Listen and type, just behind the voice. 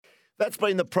That's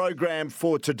been the program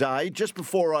for today. Just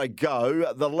before I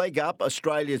go, the Leg Up,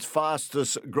 Australia's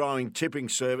fastest growing tipping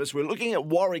service. We're looking at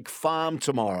Warwick Farm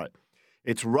tomorrow.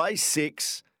 It's race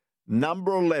 6,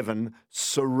 number 11,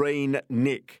 Serene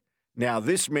Nick. Now,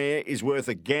 this mare is worth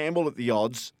a gamble at the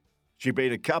odds. She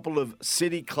beat a couple of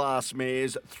city class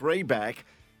mares 3 back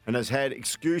and has had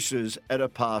excuses at her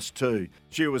past 2.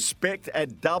 She was specced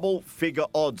at double-figure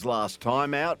odds last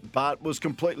time out, but was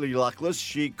completely luckless.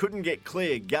 She couldn't get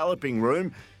clear galloping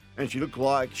room, and she looked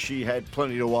like she had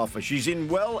plenty to offer. She's in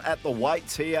well at the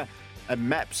weights here and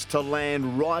maps to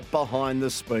land right behind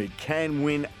the speed. Can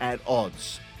win at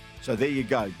odds. So there you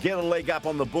go. Get a leg up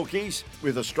on the bookies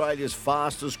with Australia's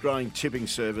fastest growing tipping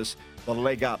service,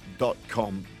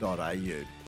 thelegup.com.au.